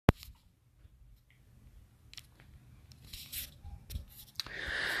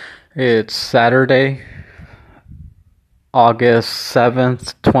It's Saturday, August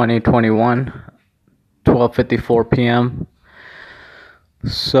 7th, 2021, 12:54 p.m.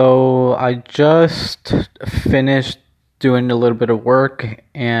 So I just finished doing a little bit of work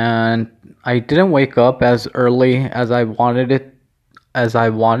and I didn't wake up as early as I wanted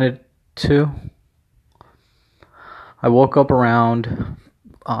to. I woke up around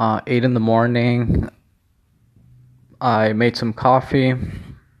 8 in the morning. I made some coffee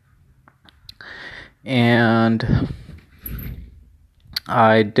and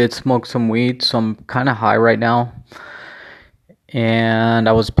I did smoke some weed, so I'm kind of high right now. And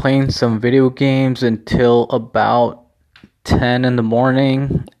I was playing some video games until about 10 in the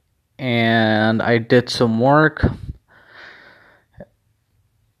morning. And I did some work.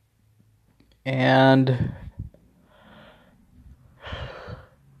 And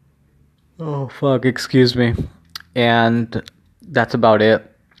oh fuck, excuse me. And that's about it.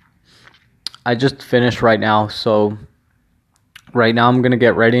 I just finished right now, so right now I'm gonna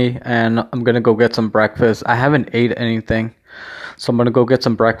get ready and I'm gonna go get some breakfast. I haven't ate anything, so I'm gonna go get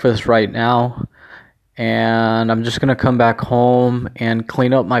some breakfast right now. And I'm just gonna come back home and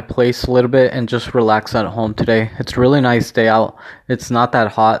clean up my place a little bit and just relax at home today. It's a really nice day out. It's not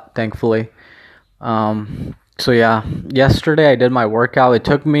that hot, thankfully. So yeah, yesterday I did my workout. It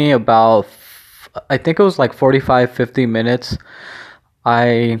took me about, I think it was like 45, 50 minutes.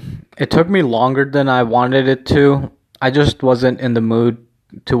 It took me longer than I wanted it to. I just wasn't in the mood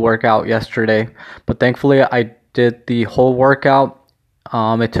to work out yesterday, but thankfully I did the whole workout.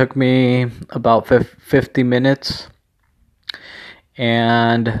 It took me about 50 minutes,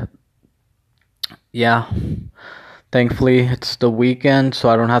 and yeah, thankfully it's the weekend, so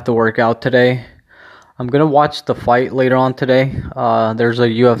I don't have to work out today. I'm gonna watch the fight later on today. There's a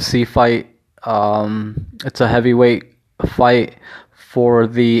UFC fight. It's a heavyweight fight for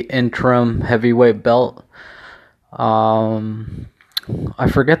the interim heavyweight belt. I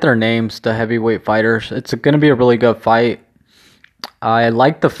forget their names, the heavyweight fighters. It's gonna be a really good fight. I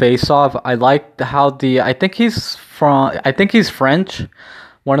like the face off. I like how I think he's French,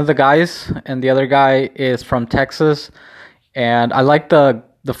 one of the guys, and the other guy is from Texas. And I like the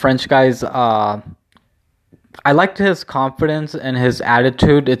French guy's I liked his confidence and his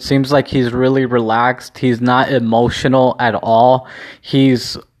attitude. It seems like he's really relaxed. He's not emotional at all.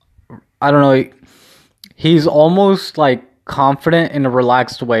 I don't know, he's almost like confident in a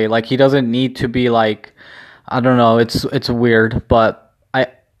relaxed way. Like he doesn't need to be like, I don't know, it's weird, but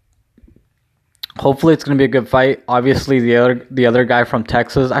hopefully it's gonna be a good fight. Obviously the other guy from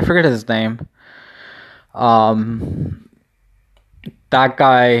Texas, I forget his name. That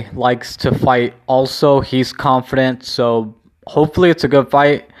guy likes to fight also. He's confident, so hopefully it's a good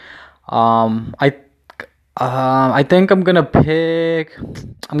fight. Um, I I think I'm gonna pick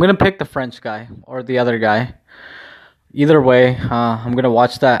the French guy or the other guy. Either way, I'm gonna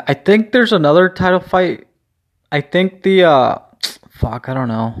watch that. I think there's another title fight. I think fuck, I don't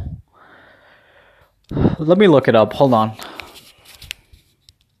know. Let me look it up. Hold on.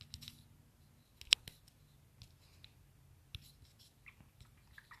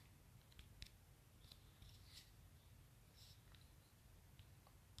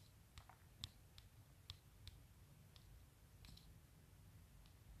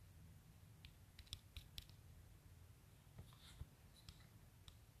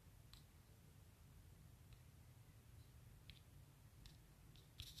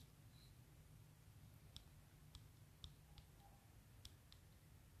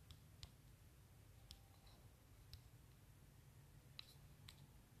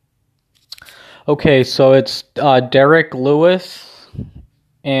 Okay, so it's Derek Lewis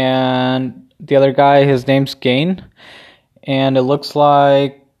and the other guy. His name's Gain, and it looks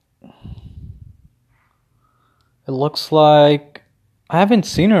like I haven't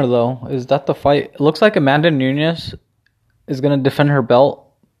seen her though. Is that the fight? It looks like Amanda Nunes is gonna defend her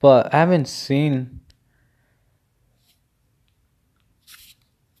belt, but I haven't seen.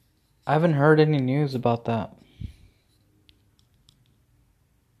 I haven't heard any news about that.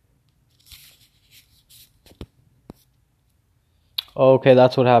 Okay,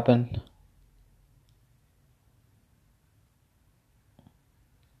 that's what happened.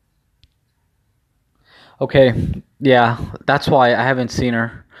 Okay, yeah, that's why I haven't seen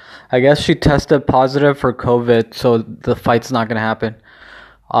her. I guess she tested positive for COVID, so the fight's not gonna happen.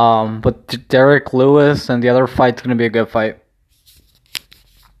 But Derek Lewis and the other fight's gonna be a good fight.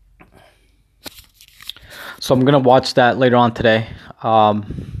 So I'm gonna watch that later on today.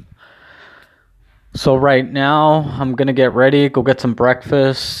 So right now, I'm gonna get ready, go get some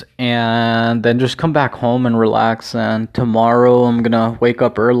breakfast, and then just come back home and relax. And tomorrow, I'm gonna wake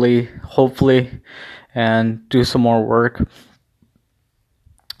up early, hopefully, and do some more work.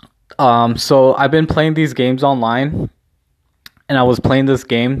 So I've been playing these games online, and I was playing this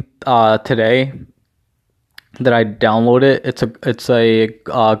game today that I downloaded.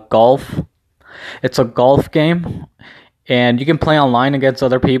 It's a golf game, and you can play online against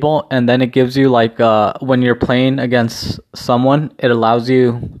other people, and then it gives you like when you're playing against someone, it allows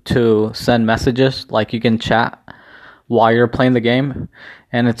you to send messages, like you can chat while you're playing the game,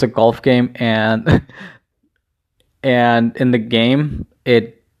 and it's a golf game, and and in the game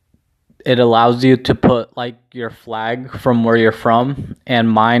it allows you to put like your flag from where you're from, and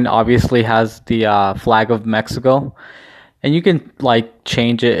mine obviously has the flag of Mexico, and you can like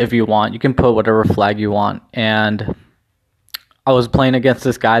change it if you want. You can put whatever flag you want, and I was playing against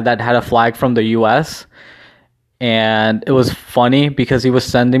this guy that had a flag from the US, and it was funny because he was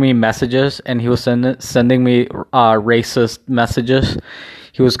sending me messages, and he was sending me racist messages.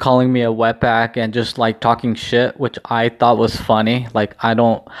 He was calling me a wetback and just like talking shit, which I thought was funny. Like I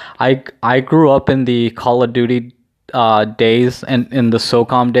grew up in the Call of Duty days and in the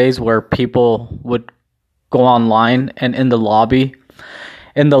SOCOM days where people would go online, and in the lobby,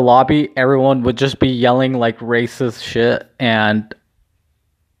 everyone would just be yelling like racist shit, and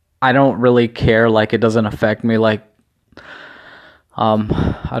I don't really care. Like, it doesn't affect me. Like,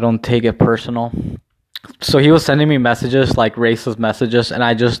 I don't take it personal. So he was sending me messages, like racist messages, and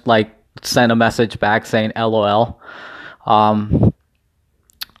I just like sent a message back saying LOL. Um,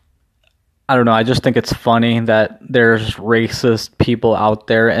 I don't know. I just think it's funny that there's racist people out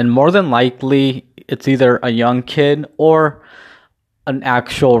there, and more than likely, it's either a young kid or an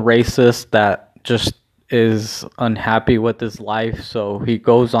actual racist that just is unhappy with his life, so he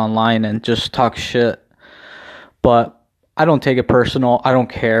goes online and just talks shit. But I don't take it personal. I don't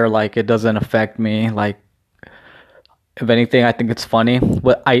care. Like, it doesn't affect me. Like, if anything, I think it's funny.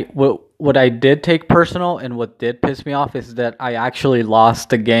 What I did take personal and what did piss me off is that I actually lost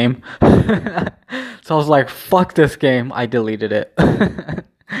the game. So I was like, fuck this game. I deleted it.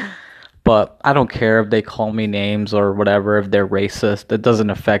 But I don't care if they call me names or whatever, if they're racist. It doesn't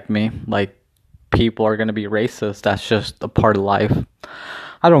affect me. Like, people are going to be racist. That's just a part of life.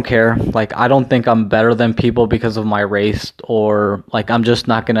 I don't care. Like, I don't think I'm better than people because of my race, or like I'm just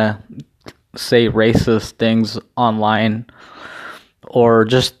not going to say racist things online, or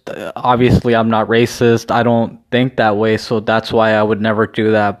just obviously I'm not racist. I don't think that way, so that's why I would never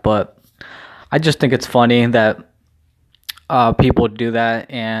do that. But I just think it's funny that people do that,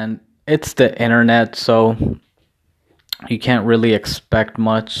 and it's the internet, so you can't really expect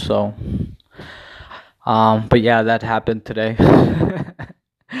much. So but yeah, that happened today.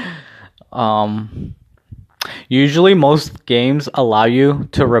 Usually most games allow you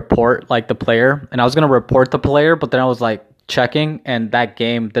to report like the player, and I was gonna report the player, but then I was like checking, and that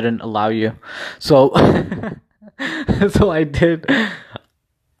game didn't allow you. So so I did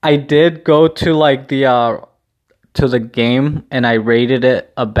go to like to the game, and I rated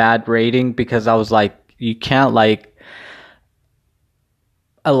it a bad rating because I was like, you can't like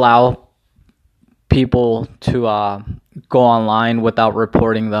allow people to go online without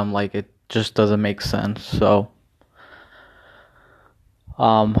reporting them. Like, it just doesn't make sense. So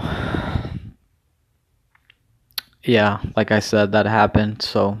um yeah, like I said, that happened.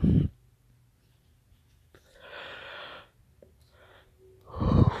 So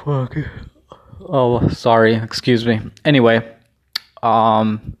fuck. Oh, sorry, excuse me. Anyway,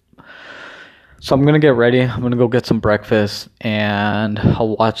 um so I'm gonna get ready. I'm gonna go get some breakfast, and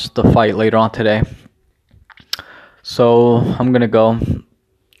I'll watch the fight later on today. So I'm gonna go.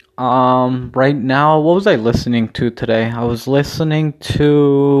 Right now, what was I listening to today? I was listening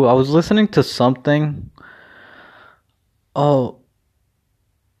to something. Oh,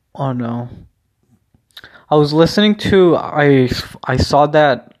 oh no. I was listening to I saw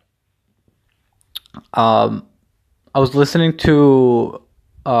that um I was listening to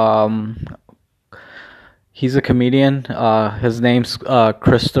he's a comedian. His name's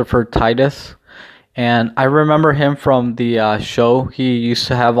Christopher Titus, and I remember him from the show he used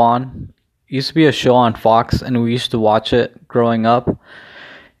to have on. It used to be a show on Fox, and we used to watch it growing up.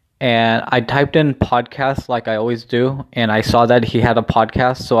 And I typed in podcast like I always do, and I saw that he had a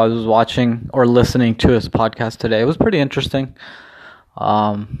podcast, so I was watching or listening to his podcast today. It was pretty interesting.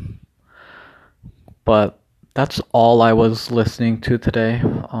 Um, but that's all I was listening to today.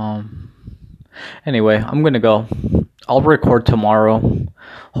 Anyway, I'm gonna go. I'll record tomorrow.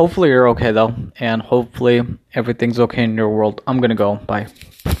 Hopefully you're okay though, and hopefully everything's okay in your world. I'm gonna go. Bye.